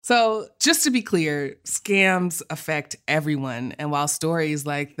So just to be clear, scams affect everyone. And while stories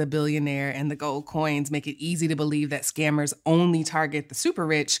like the billionaire and the gold coins make it easy to believe that scammers only target the super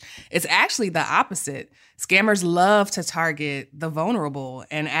rich, it's actually the opposite. Scammers love to target the vulnerable.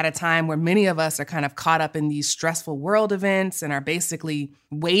 And at a time where many of us are kind of caught up in these stressful world events and are basically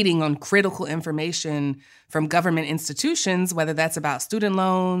waiting on critical information from government institutions, whether that's about student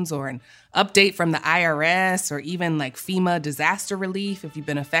loans or an update from the IRS or even like FEMA disaster relief if you've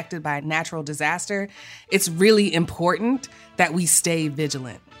been affected by a natural disaster, it's really important that we stay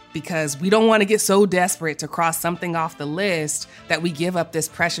vigilant because we don't want to get so desperate to cross something off the list that we give up this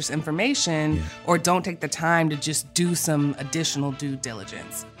precious information or don't take the time to just do some additional due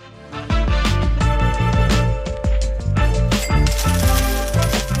diligence.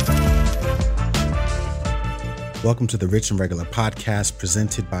 Welcome to the Rich and Regular podcast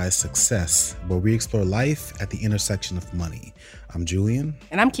presented by Success, where we explore life at the intersection of money. I'm Julian.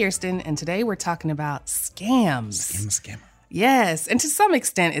 And I'm Kirsten, and today we're talking about scams. Scammer. Yes, and to some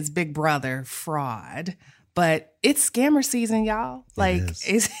extent, it's Big Brother fraud, but it's scammer season, y'all. Like,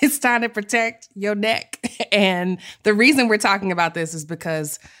 it's time to protect your neck. And the reason we're talking about this is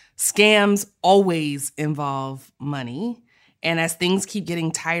because scams always involve money. And as things keep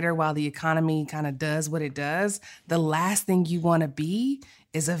getting tighter while the economy kind of does what it does, the last thing you want to be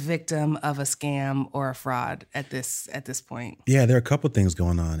is a victim of a scam or a fraud at this point. Yeah, there are a couple things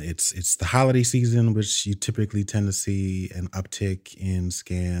going on. It's the holiday season, which you typically tend to see an uptick in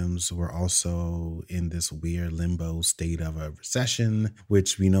scams. We're also in this weird limbo state of a recession,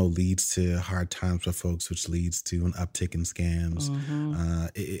 which we know leads to hard times for folks, which leads to an uptick in scams.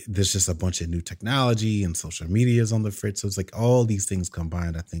 There's just a bunch of new technology and social media is on the fritz. So it's like all these things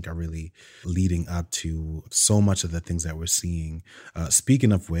combined, I think, are really leading up to so much of the things that we're seeing. Speaking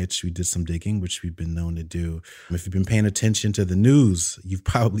of which, we did some digging, which we've been known to do. If you've been paying attention to the news, you've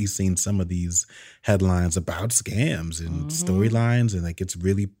probably seen some of these headlines about scams and storylines, and like it's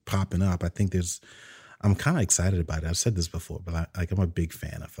really popping up. I think I'm kind of excited about it. I've said this before, but I'm a big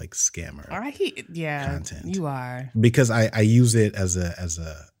fan of like scammer content. You are. Because I use it as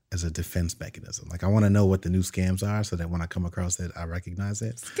a defense mechanism. Like I want to know what the new scams are so that when I come across it, I recognize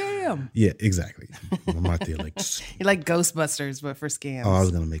it. Scam. Yeah, exactly. I'm out there like... You're like Ghostbusters, but for scams. Oh, I was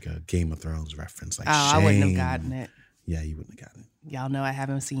going to make a Game of Thrones reference. Like, I wouldn't have gotten it. Yeah, you wouldn't have gotten it. Y'all know I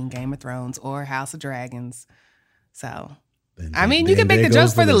haven't seen Game of Thrones or House of Dragons. So... you can make the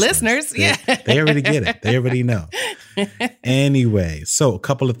jokes for the listeners. They already get it. They already know. Anyway, so a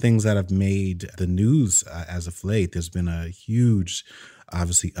couple of things that have made the news as of late. There's been a huge,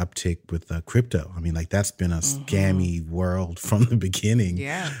 obviously, uptick with crypto. I mean, like that's been a scammy world from the beginning.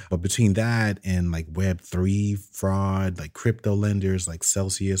 Yeah. But between that and like Web3 fraud, like crypto lenders like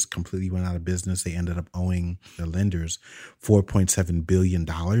Celsius completely went out of business. They ended up owing their lenders $4.7 billion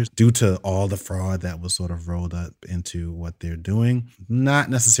due to all the fraud that was sort of rolled up into what they're doing. Not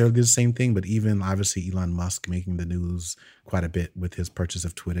necessarily the same thing, but even obviously Elon Musk making the news quite a bit with his purchase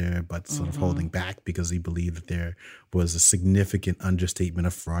of Twitter, but sort of holding back because he believed that there was a significant understatement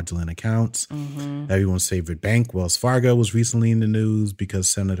of fraudulent accounts. Everyone's favorite bank, Wells Fargo, was recently in the news because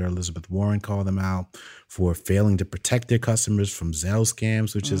Senator Elizabeth Warren called them out for failing to protect their customers from Zelle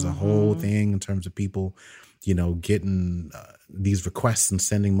scams, which is a whole thing in terms of people, getting these requests and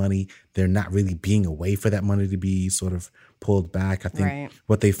sending money. They're not really being a way for that money to be sort of pulled back. I think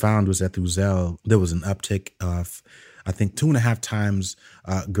what they found was that through Zelle, there was an uptick of, I think, 2.5 times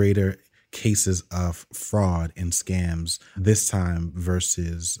greater cases of fraud and scams this time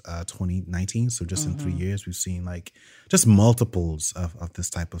versus 2019. So just in 3 years, we've seen like just multiples of this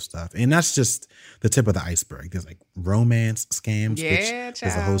type of stuff. And that's just the tip of the iceberg. There's like romance scams, which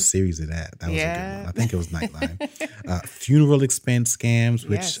there's a whole series of that. That was a good one. I think it was Nightline. Funeral expense scams,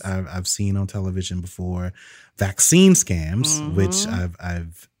 which I've seen on television before. Vaccine scams, which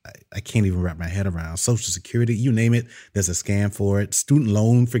I can't even wrap my head around. Social Security, you name it, there's a scam for it. Student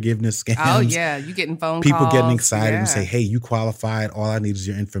loan forgiveness scams. Oh, yeah. You getting phone people calls. People getting excited and say, hey, you qualified. All I need is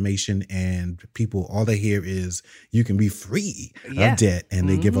your information. And people, all they hear is you can be free of debt. And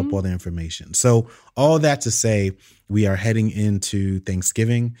they give up all their information. So all that to say, we are heading into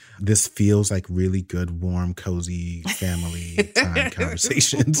Thanksgiving. This feels like really good, warm, cozy family time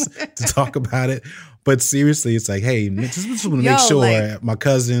conversations to talk about it. But seriously, it's like, hey, just want to make sure my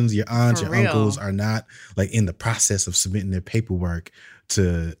cousins, your aunts, your uncles are not like in the process of submitting their paperwork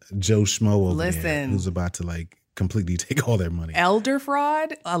to Joe Schmo over there who's about to like completely take all their money. Elder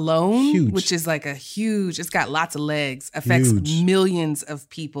fraud alone, which is like it's got lots of legs, affects millions of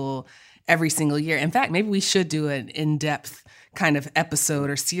people every single year. In fact, maybe we should do an in-depth kind of episode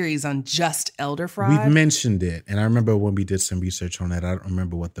or series on just elder fraud. We've mentioned it. And I remember when we did some research on that, I don't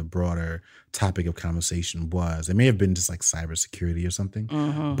remember what the broader topic of conversation was. It may have been just like cybersecurity or something.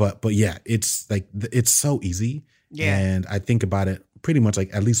 But yeah, it's like, it's so easy. Yeah. And I think about it pretty much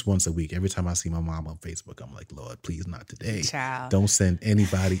like at least once a week. Every time I see my mom on Facebook, I'm like, Lord, please not today. Child. Don't send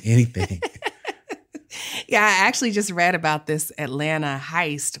anybody anything. Yeah, I actually just read about this Atlanta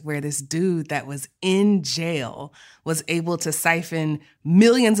heist where this dude that was in jail was able to siphon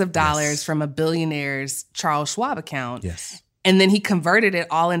millions of dollars from a billionaire's Charles Schwab account. Yes. And then he converted it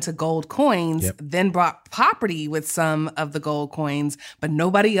all into gold coins, Yep. then brought property with some of the gold coins, but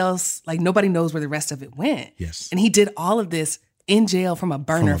nobody else, like nobody knows where the rest of it went. Yes. And he did all of this in jail from a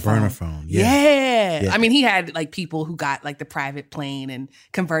burner phone. Burner phone. Yeah. Yeah. I mean, he had like people who got like the private plane and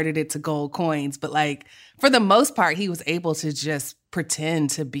converted it to gold coins, but like for the most part, he was able to just pretend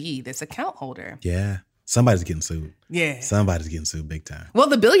to be this account holder. Yeah. Somebody's getting sued. Yeah. Somebody's getting sued big time. Well,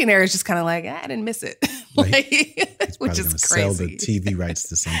 the billionaire is just kind of like, I didn't miss it. Like, He's which probably is gonna crazy. sell the TV rights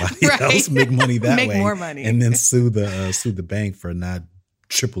to somebody Right. else, make money that way, Make more money. and then sue the bank for not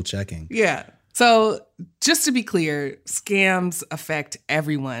triple checking. Yeah. So just to be clear, scams affect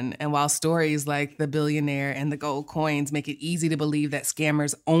everyone. And while stories like the billionaire and the gold coins make it easy to believe that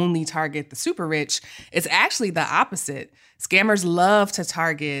scammers only target the super rich, it's actually the opposite. Scammers love to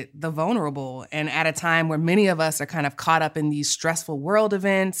target the vulnerable. And at a time where many of us are kind of caught up in these stressful world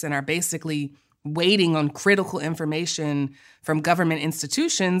events and are basically waiting on critical information from government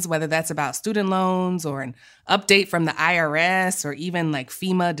institutions, whether that's about student loans or an update from the IRS or even like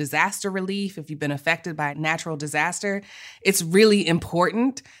FEMA disaster relief if you've been affected by a natural disaster, it's really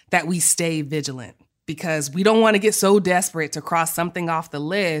important that we stay vigilant because we don't want to get so desperate to cross something off the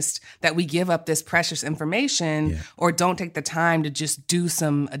list that we give up this precious information or don't take the time to just do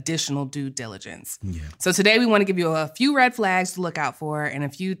some additional due diligence. Yeah. So today we want to give you a few red flags to look out for and a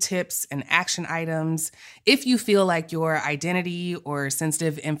few tips and action items if you feel like your identity or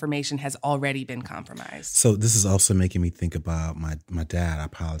sensitive information has already been compromised. So this is also making me think about my dad. I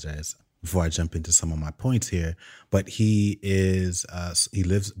apologize before I jump into some of my points here, but he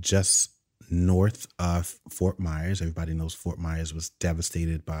lives just north of Fort Myers. Everybody knows Fort Myers was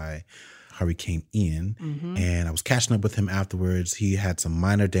devastated by Hurricane Ian. And I was catching up with him afterwards. He had some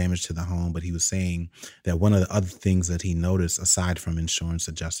minor damage to the home, but he was saying that one of the other things that he noticed, aside from insurance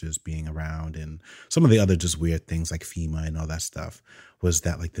adjusters being around and some of the other just weird things like FEMA and all that stuff, was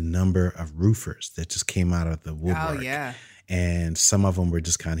that like the number of roofers that just came out of the woodwork. Oh, yeah. And some of them were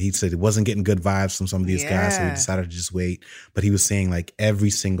just kind of, he said it wasn't getting good vibes from some of these guys. So he decided to just wait. But he was saying like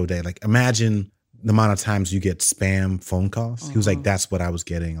every single day, like imagine the amount of times you get spam phone calls. He was like, that's what I was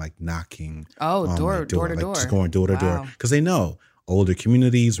getting, like knocking. on door my to like, door. Just going door to door. Wow. Because they know older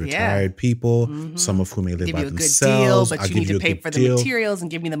communities, retired people, some of whom may live Give by you a good deal, themselves. but I'll you give need to a pay good for the deal. materials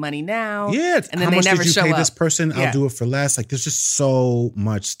and give me the money now. Yeah. And then how they much never did you show pay up. this person? I'll do it for less. Like there's just so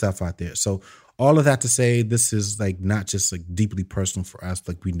much stuff out there. So all of that to say, this is like not just like deeply personal for us.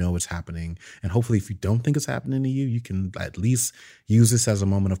 Like we know it's happening. And hopefully if you don't think it's happening to you, you can at least use this as a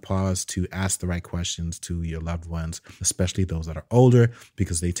moment of pause to ask the right questions to your loved ones, especially those that are older,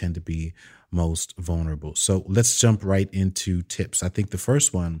 because they tend to be most vulnerable. So let's jump right into tips. I think the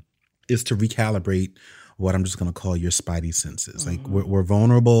first one is to recalibrate what I'm just going to call your spidey senses. Like we're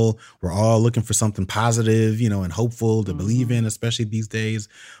vulnerable. We're all looking for something positive, and hopeful to believe in, especially these days.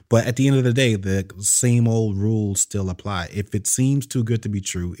 But at the end of the day, the same old rules still apply. If it seems too good to be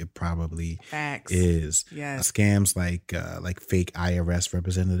true, it probably is. Yes. Scams like fake IRS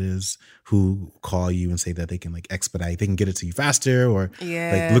representatives who call you and say that they can like expedite, they can get it to you faster, or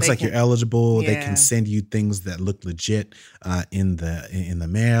like looks like you're eligible. They can send you things that look legit in the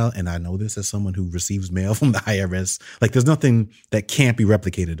mail. And I know this as someone who receives mail from the IRS. Like there's nothing that can't be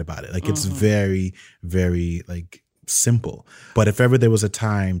replicated about it. Like it's very, very like simple. But if ever there was a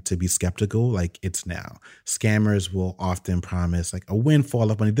time to be skeptical, like it's now. Scammers will often promise like a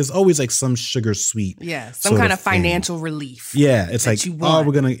windfall of money. There's always like some sugar sweet. Yeah, some kind of financial relief. Yeah, it's like, oh,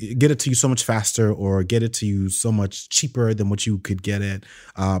 we're going to get it to you so much faster or get it to you so much cheaper than what you could get it.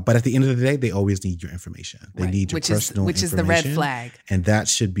 But at the end of the day, they always need your information. They need your personal information. Which is the red flag. And that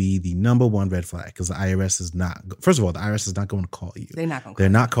should be the number one red flag because the IRS is not, first of all, the IRS is not going to call you. They're not going to They're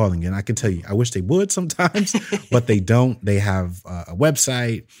not calling you. And I can tell you, I wish they would sometimes, but they don't. They have a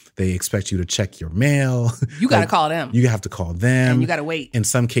website. They expect you to check your mail. You got to call them. You have to call them. And you got to wait. In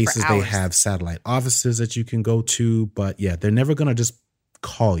some cases, they have satellite offices that you can go to. But yeah, they're never going to just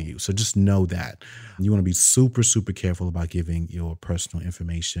call you. So just know that. You want to be super, super careful about giving your personal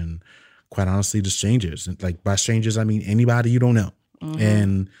information, quite honestly, to strangers. And like by strangers, I mean anybody you don't know.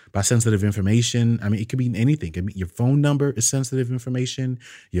 And by sensitive information, I mean, it could be anything. It could be your phone number is sensitive information,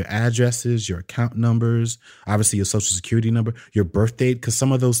 your addresses, your account numbers, obviously your social security number, your birth date, because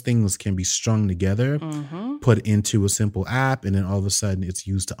some of those things can be strung together, put into a simple app, and then all of a sudden it's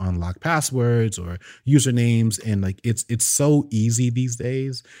used to unlock passwords or usernames. And like it's so easy these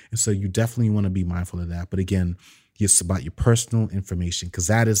days. And so you definitely want to be mindful of that. But again, it's about your personal information, because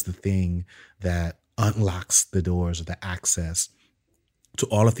that is the thing that unlocks the doors or the access to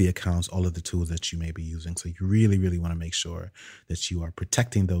all of the accounts, all of the tools that you may be using. So you really, really want to make sure that you are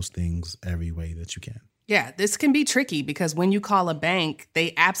protecting those things every way that you can. Yeah, this can be tricky because when you call a bank,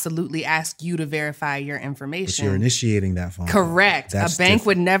 they absolutely ask you to verify your information. But you're initiating that phone call. Correct. A bank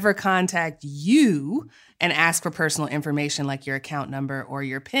would never contact you and ask for personal information like your account number or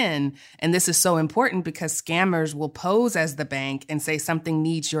your PIN. And this is so important because scammers will pose as the bank and say something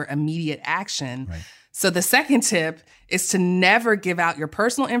needs your immediate action. Right. So the second tip is to never give out your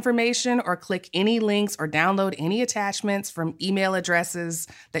personal information or click any links or download any attachments from email addresses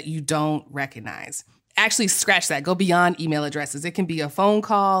that you don't recognize. Actually, scratch that. Go beyond email addresses. It can be a phone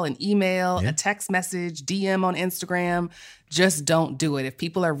call, an email, a text message, DM on Instagram. Just don't do it. If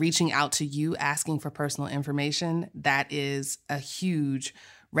people are reaching out to you asking for personal information, that is a huge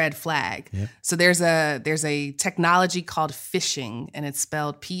red flag. Yep. So there's a technology called phishing, and it's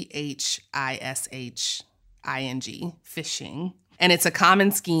spelled phishing, phishing. And it's a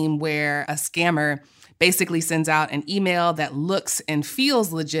common scheme where a scammer basically sends out an email that looks and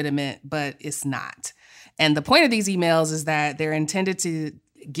feels legitimate, but it's not. And the point of these emails is that they're intended to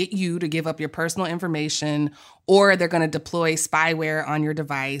get you to give up your personal information, or they're going to deploy spyware on your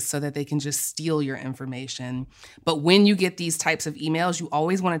device so that they can just steal your information. But when you get these types of emails, you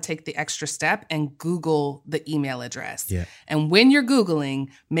always want to take the extra step and Google the email address. Yeah. And when you're Googling,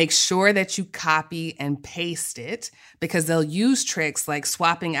 make sure that you copy and paste it, because they'll use tricks like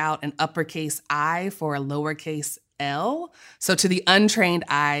swapping out an uppercase I for a lowercase L. So to the untrained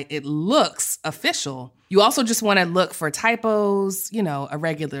eye, it looks official. You also just want to look for typos,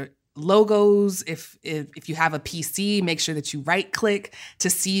 irregular logos. If you have a PC, make sure that you right click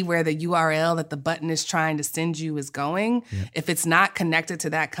to see where the URL that the button is trying to send you is going. Yeah. If it's not connected to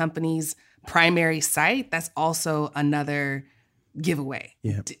that company's primary site, that's also another giveaway.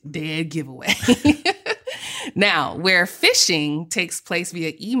 Yeah. Dead giveaway. Now, where phishing takes place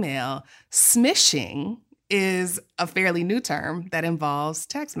via email, smishing is a fairly new term that involves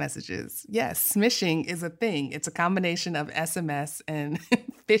text messages. Yes, smishing is a thing. It's a combination of SMS and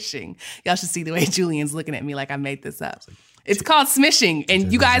phishing. Y'all should see the way Julian's looking at me like I made this up. It's called smishing,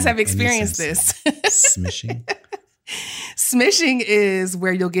 and you guys have experienced this. Smishing? Smishing is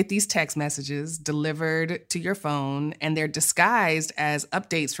where you'll get these text messages delivered to your phone, and they're disguised as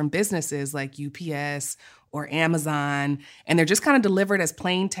updates from businesses like UPS or Amazon, and they're just kind of delivered as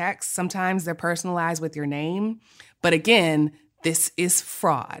plain text. Sometimes they're personalized with your name. But again, this is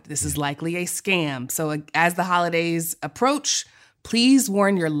fraud. This is likely a scam. So as the holidays approach, please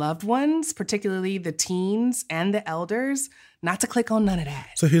warn your loved ones, particularly the teens and the elders, not to click on none of that.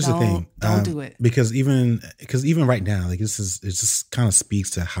 So here's the thing. Don't do it. Because even right now, like it just kind of speaks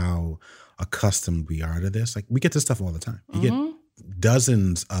to how accustomed we are to this. Like we get this stuff all the time. You get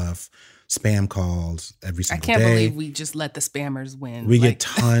dozens of spam calls every single day. I can't believe we just let the spammers win. We get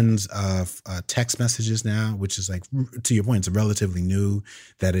tons of text messages now, which is like, to your point, it's relatively new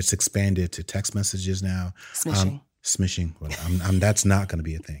that it's expanded to text messages now. Smishing. Well, that's not going to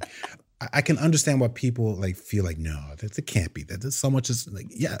be a thing. I can understand why people like feel like, no, it can't be that. There's so much is like,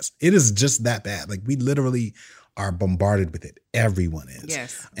 yes, it is just that bad. Like we literally are bombarded with it. Everyone is.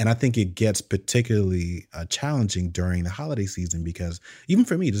 Yes. And I think it gets particularly challenging during the holiday season, because even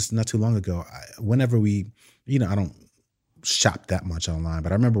for me, just not too long ago, whenever I don't shop that much online,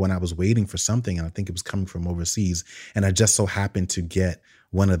 but I remember when I was waiting for something and I think it was coming from overseas, and I just so happened to get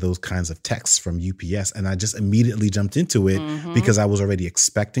one of those kinds of texts from UPS, and I just immediately jumped into it because I was already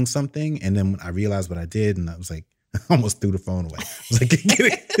expecting something. And then I realized what I did, and I was like, I almost threw the phone away. I was like, get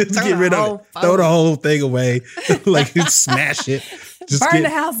rid of it. Throw the whole thing away. Like, smash it. Just burn the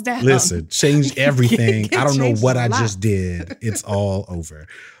house down. Listen, change everything. I don't know what I just did. It's all over.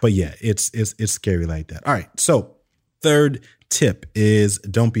 But yeah, it's scary like that. All right. So third tip is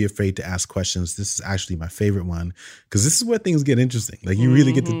don't be afraid to ask questions. This is actually my favorite one, because this is where things get interesting. Like you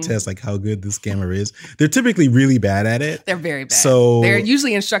really get to test like how good this scammer is. They're typically really bad at it. They're very bad. So they're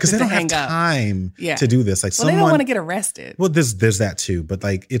usually instructed to hang up. Because they don't have time to do this. Like they don't want to get arrested. Well, there's that too. But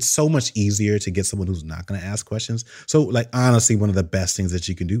like it's so much easier to get someone who's not going to ask questions. So like honestly, one of the best things that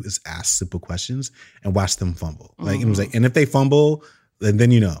you can do is ask simple questions and watch them fumble. Like it was like, and if they fumble, And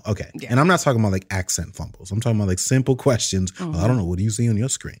then you know, okay. Yeah. And I'm not talking about like accent fumbles. I'm talking about like simple questions. Oh, I don't know. What do you see on your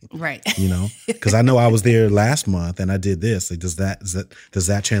screen? Right. You know, because I know I was there last month and I did this. Like, does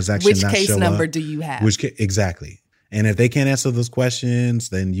that transaction Which not case show number up? do you have? Exactly. And if they can't answer those questions,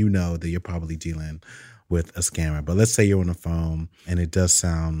 then you know that you're probably dealing with a scammer. But let's say you're on the phone and it does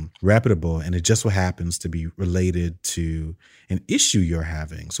sound reputable and it just so happens to be related to an issue you're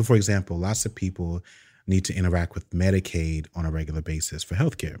having. So for example, lots of people need to interact with Medicaid on a regular basis for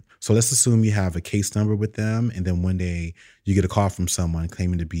healthcare. So let's assume you have a case number with them and then one day you get a call from someone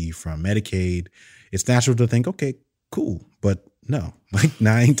claiming to be from Medicaid. It's natural to think, okay, cool. But no, like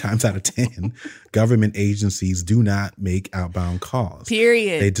 9 times out of 10, government agencies do not make outbound calls.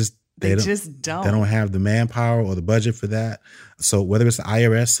 Period. They just don't. They don't have the manpower or the budget for that. So whether it's the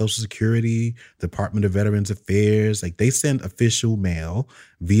IRS, Social Security, Department of Veterans Affairs, like they send official mail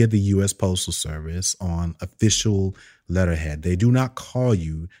via the U.S. Postal Service on official letterhead. They do not call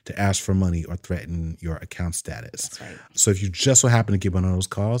you to ask for money or threaten your account status. That's right. So if you just so happen to get one of those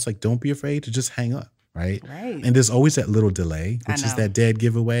calls, like don't be afraid to just hang up. Right. And there's always that little delay, which is that dead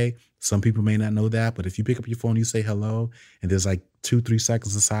giveaway. Some people may not know that, but if you pick up your phone, you say hello, and there's like 2-3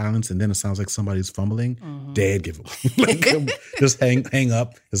 seconds of silence, and then it sounds like somebody's fumbling, dead giveaway. Like, just hang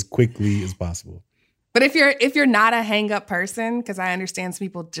up as quickly as possible. But if you're not a hang up person, because I understand some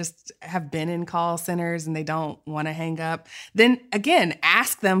people just have been in call centers and they don't want to hang up, then again,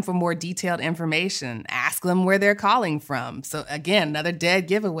 ask them for more detailed information. Ask them where they're calling from. So again, another dead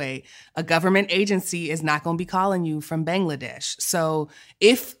giveaway. A government agency is not going to be calling you from Bangladesh. So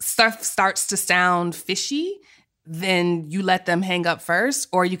if stuff starts to sound fishy, then you let them hang up first,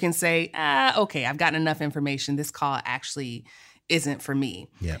 or you can say, okay, I've gotten enough information. This call actually isn't for me.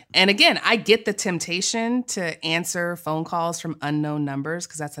 Yeah. And again, I get the temptation to answer phone calls from unknown numbers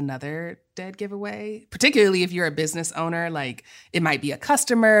because that's another dead giveaway, particularly if you're a business owner. Like it might be a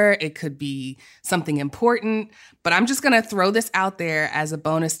customer, it could be something important, but I'm just going to throw this out there as a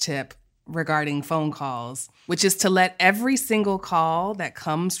bonus tip regarding phone calls, which is to let every single call that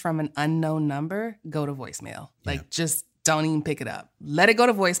comes from an unknown number go to voicemail. Like just don't even pick it up. Let it go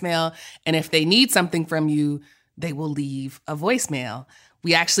to voicemail. And if they need something from you, they will leave a voicemail.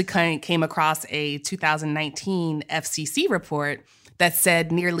 We actually came across a 2019 FCC report that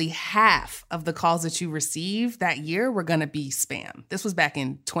said nearly half of the calls that you received that year were going to be spam. This was back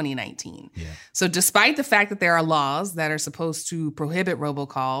in 2019. Yeah. So despite the fact that there are laws that are supposed to prohibit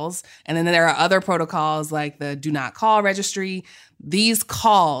robocalls, and then there are other protocols like the Do Not Call Registry, these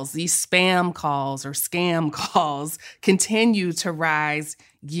calls, these spam calls or scam calls continue to rise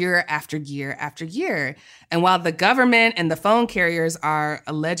year after year after year. And while the government and the phone carriers are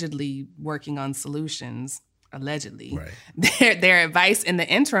allegedly working on solutions, their advice in the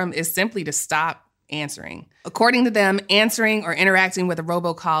interim is simply to stop answering. According to them, answering or interacting with a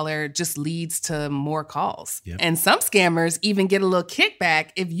robocaller just leads to more calls. Yep. And some scammers even get a little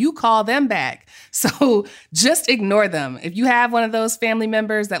kickback if you call them back. So just ignore them. If you have one of those family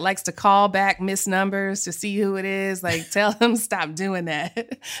members that likes to call back missed numbers to see who it is, like tell them stop doing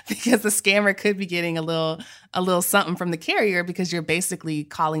that because the scammer could be getting a little something from the carrier because you're basically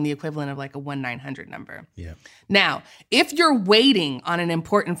calling the equivalent of like a 1-900 number. Yeah. Now, if you're waiting on an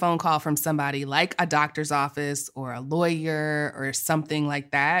important phone call from somebody like a doctor's office or a lawyer or something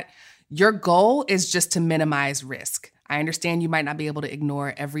like that, your goal is just to minimize risk. I understand you might not be able to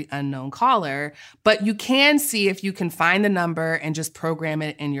ignore every unknown caller, but you can see if you can find the number and just program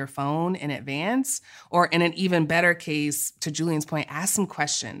it in your phone in advance. Or in an even better case, to Julian's point, ask some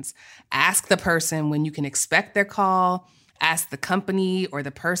questions. Ask the person when you can expect their call. Ask the company or the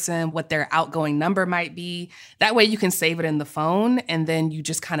person what their outgoing number might be. That way you can save it in the phone and then you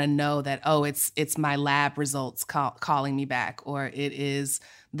just kind of know that, oh, it's my lab results calling me back, or it is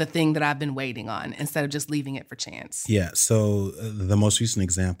the thing that I've been waiting on, instead of just leaving it for chance. Yeah. So the most recent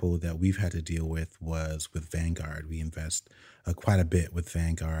example that we've had to deal with was with Vanguard. We invest quite a bit with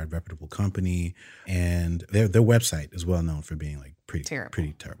Vanguard, reputable company, and their website is well known for being like pretty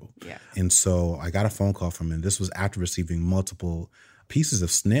terrible. Yeah. And so I got a phone call from them. This was after receiving multiple pieces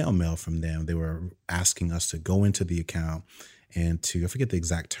of snail mail from them. They were asking us to go into the account and I forget the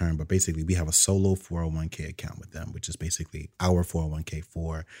exact term, but basically we have a solo 401k account with them, which is basically our 401k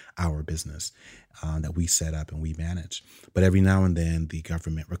for our business that we set up and we manage. But every now and then the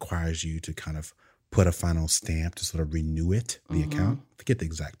government requires you to kind of put a final stamp to sort of renew it, the account. Forget the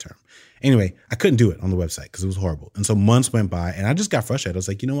exact term. Anyway, I couldn't do it on the website because it was horrible. And so months went by and I just got frustrated. I was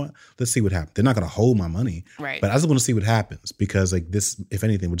like, you know what? Let's see what happens. They're not going to hold my money. Right. But I just want to see what happens because like this, if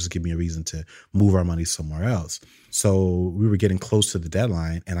anything, would just give me a reason to move our money somewhere else. So we were getting close to the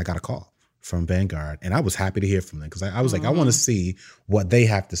deadline and I got a call from Vanguard. And I was happy to hear from them because I was like, I want to see what they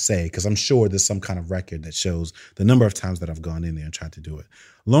have to say because I'm sure there's some kind of record that shows the number of times that I've gone in there and tried to do it.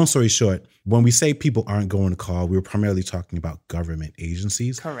 Long story short, when we say people aren't going to call, we were primarily talking about government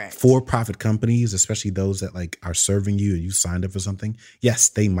agencies. Correct. For-profit companies, especially those that like are serving you and you signed up for something. Yes,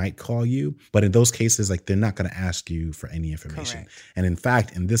 they might call you, but in those cases, like they're not going to ask you for any information. Correct. And in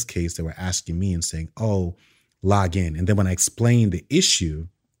fact, in this case, they were asking me and saying, oh, log in. And then when I explained the issue,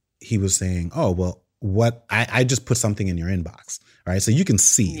 he was saying, oh, well, I just put something in your inbox. All right. So you can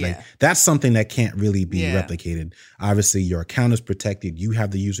see like that's something that can't really be replicated. Obviously, your account is protected. You have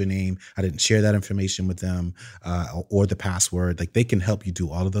the username. I didn't share that information with them or the password. Like they can help you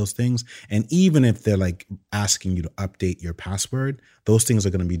do all of those things. And even if they're like asking you to update your password, those things are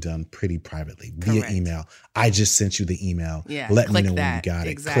going to be done pretty privately via email. I just sent you the email. Let me know when you got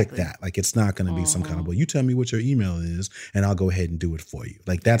it. Click that. Like it's not going to be some kind of, well, you tell me what your email is and I'll go ahead and do it for you.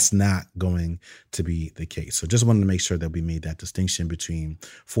 Like that's not going to be the case. So just wanted to make sure that we made that distinction between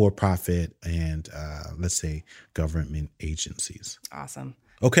for-profit and let's say government agencies. Awesome.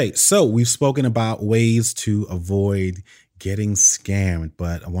 Okay, so we've spoken about ways to avoid getting scammed,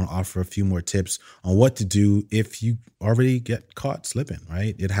 but I want to offer a few more tips on what to do if you already get caught slipping,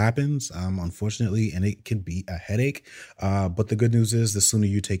 right? It happens, unfortunately, and it can be a headache. But the good news is the sooner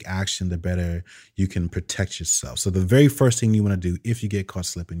you take action, the better you can protect yourself. So the very first thing you want to do if you get caught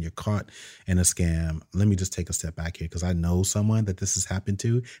slipping, you're caught in a scam. Let me just take a step back here because I know someone that this has happened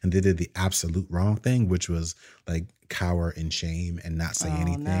to and they did the absolute wrong thing, which was like cower in shame and not say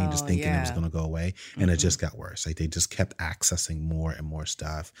anything, just thinking it was going to go away. And it just got worse. Like they just kept accessing more and more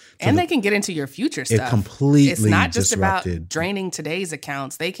stuff. And they can get into your future stuff. It completely It's not just disrupted. about draining today's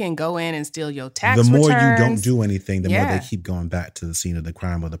accounts. They can go in and steal your tax returns. The more you don't do anything, the more they keep going back to the scene of the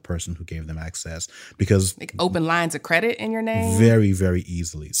crime or the person who gave them access because like open lines of credit in your name. Very, very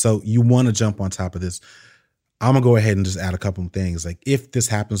easily. So you want to jump on top of this. I'm going to go ahead and just add a couple of things. Like if this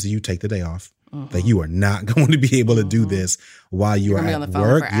happens to you, take the day off. Like you are not going to be able to do this while you are at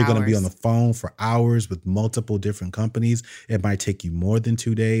work. You're going to be on the phone for hours with multiple different companies. It might take you more than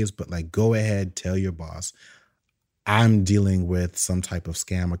 2 days, but like go ahead, tell your boss, I'm dealing with some type of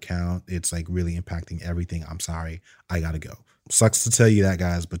scam account. It's like really impacting everything. I'm sorry. I got to go. Sucks to tell you that,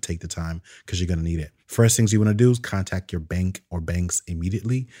 guys, but take the time because you're going to need it. First things you want to do is contact your bank or banks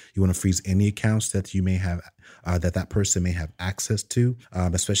immediately. You want to freeze any accounts that you may have, that person may have access to,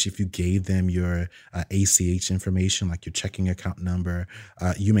 especially if you gave them your ACH information, like your checking account number.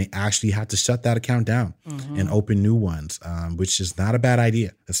 You may actually have to shut that account down and open new ones, which is not a bad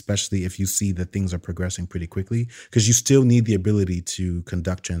idea, especially if you see that things are progressing pretty quickly, because you still need the ability to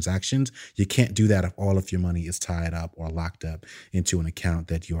conduct transactions. You can't do that if all of your money is tied up or locked up into an account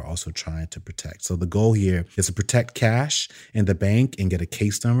that you are also trying to protect. So the goal here is to protect cash in the bank and get a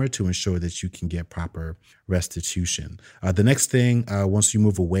case number to ensure that you can get proper restitution. The next thing, once you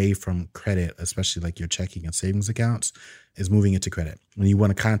move away from credit, especially like your checking and savings accounts, is moving into credit. When you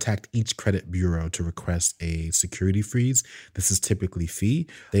want to contact each credit bureau to request a security freeze, this is typically fee.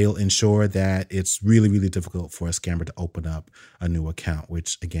 They'll ensure that it's really, really difficult for a scammer to open up a new account,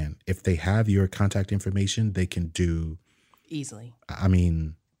 which again, if they have your contact information, they can do easily. I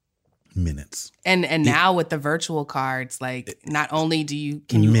mean, minutes. And now with the virtual cards, like not only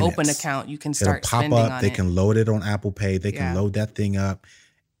can you open an account, you can start spending on it. They can load it on Apple Pay. They can load that thing up,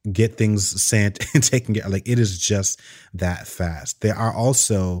 get things sent and taken care of. Like it is just that fast. There are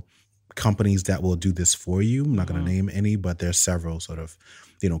also companies that will do this for you. I'm not going to name any, but there's several sort of,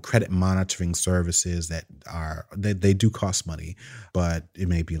 credit monitoring services that they do cost money, but it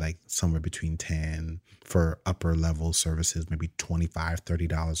may be like somewhere between 10 for upper level services, maybe $25,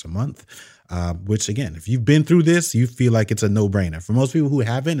 $30 a month, which again, if you've been through this, you feel like it's a no-brainer. For most people who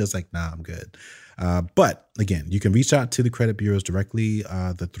haven't, it's like, nah, I'm good. But again, you can reach out to the credit bureaus directly,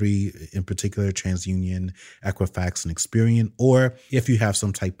 the three in particular, TransUnion, Equifax, and Experian. Or if you have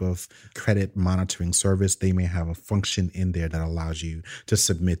some type of credit monitoring service, they may have a function in there that allows you to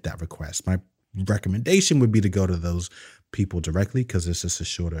submit that request. My recommendation would be to go to those people directly because it's just a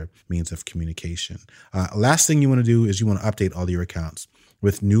shorter means of communication. Last thing you want to do is you want to update all your accounts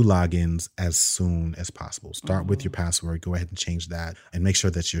with new logins as soon as possible. Start with your password. Go ahead and change that and make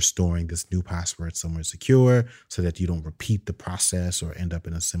sure that you're storing this new password somewhere secure so that you don't repeat the process or end up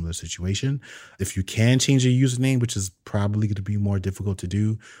in a similar situation. If you can change your username, which is probably going to be more difficult to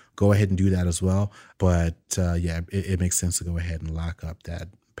do, go ahead and do that as well. But it makes sense to go ahead and lock up that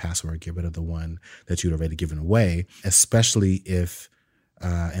password, get rid of the one that you'd already given away, especially if,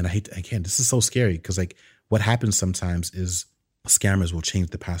 and I hate to, again, this is so scary because like what happens sometimes is scammers will change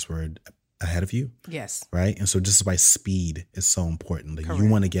the password ahead of you. Yes. Right. And so this is why speed is so important. Like, Correct. you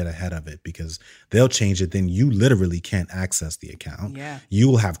want to get ahead of it because they'll change it. Then you literally can't access the account. Yeah. You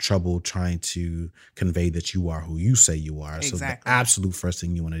will have trouble trying to convey that you are who you say you are. Exactly. So the absolute first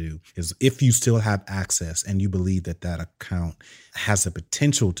thing you want to do is, if you still have access and you believe that that account has the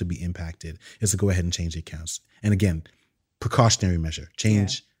potential to be impacted, is to go ahead and change the accounts. And again, precautionary measure,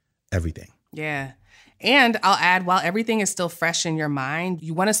 change everything. Yeah. And I'll add, while everything is still fresh in your mind,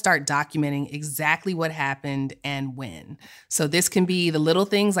 you want to start documenting exactly what happened and when. So this can be the little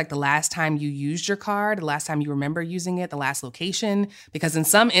things like the last time you used your card, the last time you remember using it, the last location, because in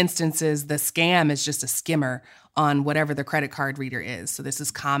some instances, the scam is just a skimmer on whatever the credit card reader is. So this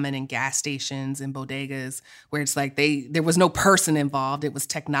is common in gas stations and bodegas where it's like there was no person involved. It was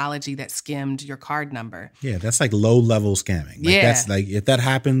technology that skimmed your card number. Yeah, that's like low level scamming. Like, that's like, if that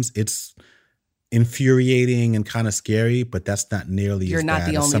happens, it's infuriating and kind of scary, but that's not nearly as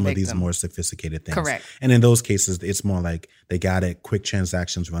bad as some of these more sophisticated things. Correct. And in those cases, it's more like they got it, quick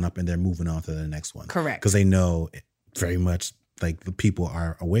transactions run up, and they're moving on to the next one. Correct. Because they know very much, like, the people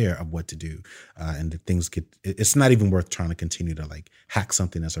are aware of what to do, and the things it's not even worth trying to continue to like hack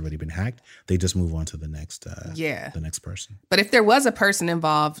something that's already been hacked. They just move on to the next the next person. But if there was a person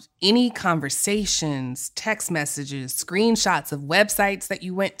involved, any conversations, text messages, screenshots of websites that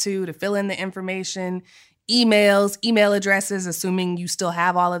you went to fill in the information, emails, email addresses, assuming you still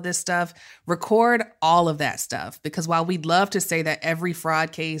have all of this stuff, record all of that stuff. Because while we'd love to say that every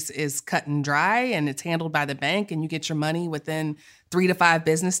fraud case is cut and dry and it's handled by the bank and you get your money within 3 to 5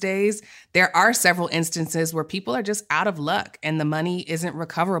 business days, there are several instances where people are just out of luck and the money isn't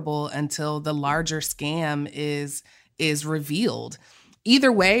recoverable until the larger scam is revealed.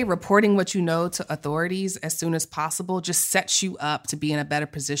 Either way, reporting what you know to authorities as soon as possible just sets you up to be in a better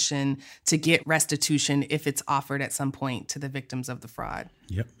position to get restitution if it's offered at some point to the victims of the fraud.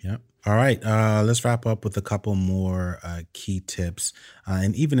 Yep. All right, let's wrap up with a couple more key tips.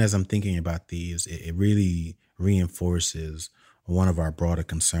 And even as I'm thinking about these, it really reinforces one of our broader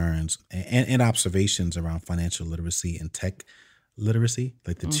concerns and observations around financial literacy and tech literacy.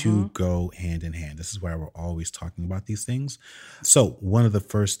 Like, the two go hand in hand. This is why we're always talking about these things. So one of the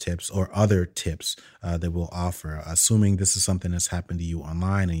first tips, or other tips that we'll offer, assuming this is something that's happened to you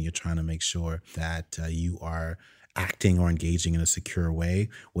online and you're trying to make sure that you are acting or engaging in a secure way.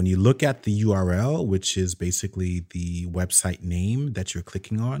 When you look at the URL, which is basically the website name that you're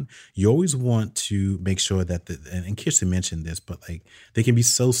clicking on, you always want to make sure that and Kirsten mentioned this, but like, they can be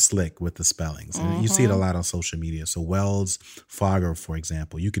so slick with the spellings. And you see it a lot on social media. So Wells Fargo, for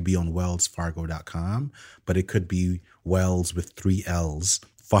example, you could be on wellsfargo.com, but it could be Wells with 3 L's,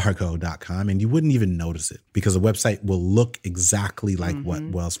 fargo.com, and you wouldn't even notice it because the website will look exactly like what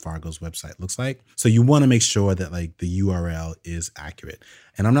Wells Fargo's website looks like. So you want to make sure that like the URL is accurate.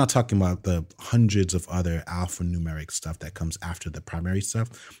 And I'm not talking about the hundreds of other alphanumeric stuff that comes after the primary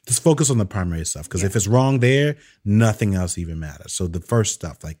stuff. Just focus on the primary stuff, because if it's wrong there, nothing else even matters. So the first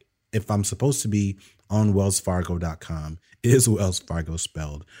stuff, like, if I'm supposed to be on wellsfargo.com, is Wells Fargo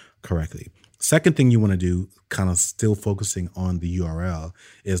spelled correctly? Second thing you want to do, kind of still focusing on the URL,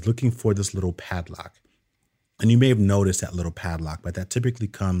 is looking for this little padlock. And you may have noticed that little padlock, but that typically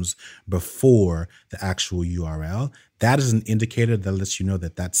comes before the actual URL. That is an indicator that lets you know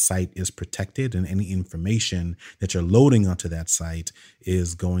that that site is protected, and any information that you're loading onto that site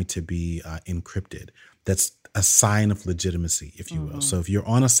is going to be encrypted. That's a sign of legitimacy, if you will. So if you're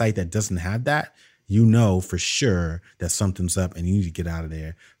on a site that doesn't have that, you know for sure that something's up and you need to get out of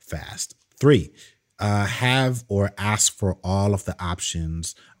there fast. 3, have or ask for all of the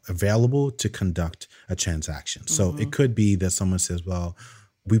options available to conduct a transaction. So it could be that someone says, well,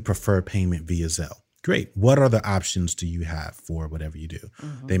 we prefer payment via Zelle. Great. What other options do you have for whatever you do?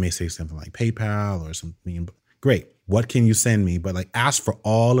 They may say something like PayPal or something. Great. What can you send me? But like, ask for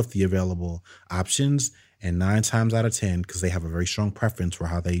all of the available options. And 9 times out of 10, because they have a very strong preference for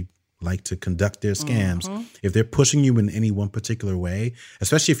how they like to conduct their scams, if they're pushing you in any one particular way,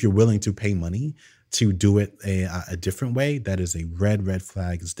 especially if you're willing to pay money to do it a different way, that is a red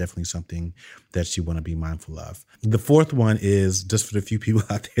flag. It's definitely something that you want to be mindful of. The fourth one is, just for the few people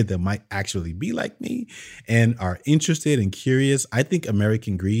out there that might actually be like me and are interested and curious, I think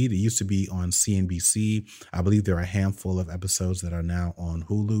American Greed, it used to be on CNBC. I believe there are a handful of episodes that are now on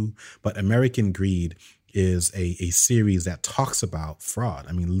Hulu, but American Greed is a series that talks about fraud.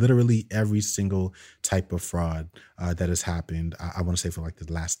 I mean, literally every single type of fraud that has happened, I want to say for like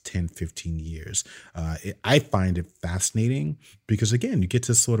the last 10, 15 years. I find it fascinating because, again, you get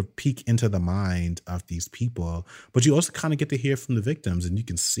to sort of peek into the mind of these people, but you also kind of get to hear from the victims, and you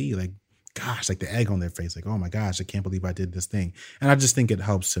can see like gosh, like the egg on their face, like, oh my gosh, I can't believe I did this thing. And I just think it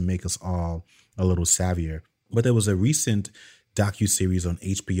helps to make us all a little savvier. But there was a recent docuseries on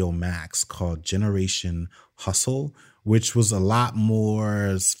HBO Max called Generation Hustle, which was a lot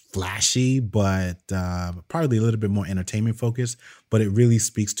more flashy, but probably a little bit more entertainment focused. But it really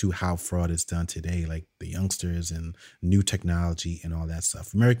speaks to how fraud is done today, like the youngsters and new technology and all that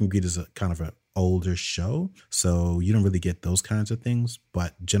stuff. American Greed is a kind of an older show, so you don't really get those kinds of things.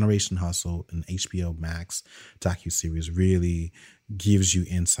 But Generation Hustle, an HBO Max docuseries, really gives you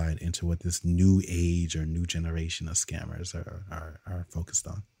insight into what this new age or new generation of scammers are focused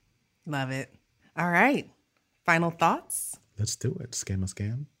on. Love it. All right. Final thoughts? Let's do it. Scam a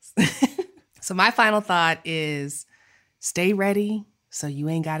scam. So my final thought is stay ready so you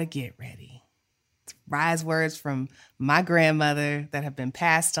ain't got to get ready. It's wise words from my grandmother that have been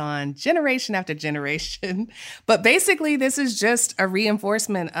passed on generation after generation. But basically, this is just a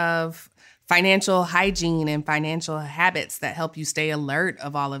reinforcement of financial hygiene and financial habits that help you stay alert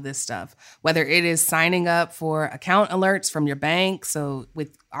of all of this stuff, whether it is signing up for account alerts from your bank. So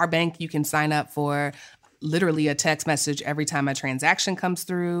with our bank, you can sign up for literally a text message every time a transaction comes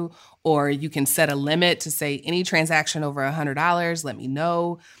through, or you can set a limit to say any transaction over $100, let me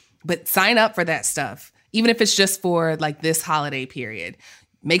know. But sign up for that stuff, even if it's just for like this holiday period.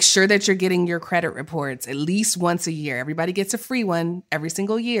 Make sure that you're getting your credit reports at least once a year. Everybody gets a free one every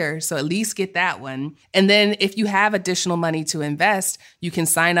single year, so at least get that one. And then if you have additional money to invest, you can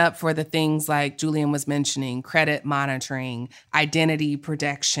sign up for the things like Julian was mentioning, credit monitoring, identity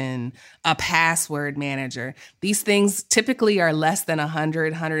protection, a password manager. These things typically are less than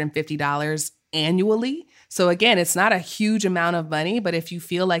 $100, $150 annually. So again, it's not a huge amount of money, but if you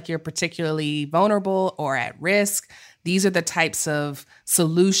feel like you're particularly vulnerable or at risk, these are the types of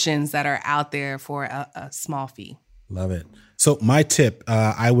solutions that are out there for a small fee. Love it. So my tip,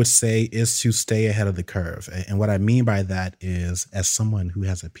 I would say, is to stay ahead of the curve. And what I mean by that is, as someone who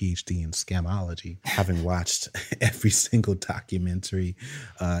has a PhD in scamology, having watched every single documentary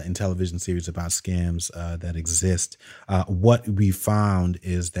and television series about scams that exist, what we found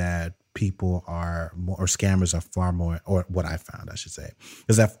is that people are more, or scammers are far more, or what I found, I should say,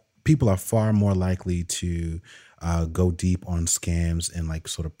 is that people are far more likely to go deep on scams and like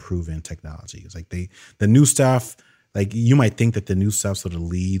sort of proven technologies. Like the new stuff, like you might think that the new stuff sort of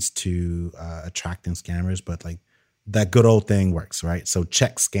leads to attracting scammers, but like that good old thing works, right? So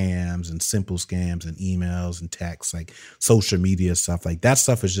check scams and simple scams and emails and texts, like social media stuff, like that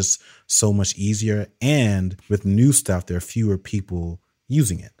stuff is just so much easier. And with new stuff, there are fewer people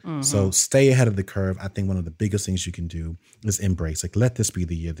using it. Mm-hmm. So stay ahead of the curve. I think one of the biggest things you can do is embrace, like let this be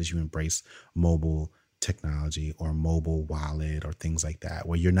the year that you embrace mobile technology or mobile wallet or things like that,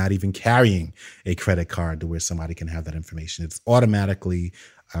 where you're not even carrying a credit card to where somebody can have that information. It's automatically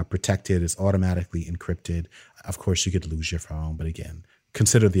protected. It's automatically encrypted. Of course, you could lose your phone, but again,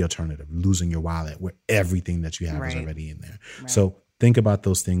 consider the alternative, losing your wallet where everything that you have is already in there. Right. So think about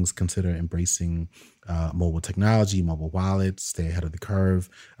those things. Consider embracing mobile technology, mobile wallets, stay ahead of the curve,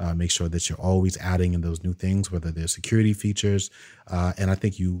 make sure that you're always adding in those new things, whether they're security features. And I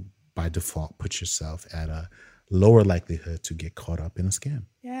think you, by default, put yourself at a lower likelihood to get caught up in a scam.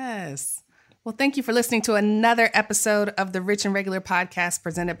 Yes. Well, thank you for listening to another episode of the Rich and Regular podcast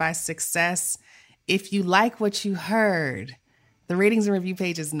presented by Success. If you like what you heard, the ratings and review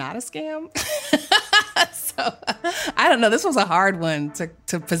page is not a scam. So I don't know. This was a hard one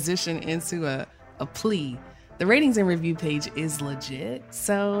to position into a plea. The ratings and review page is legit.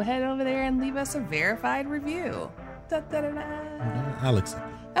 So head over there and leave us a verified review. Da, da, da, da. I'll accept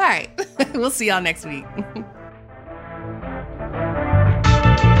it. All right. We'll see y'all next week.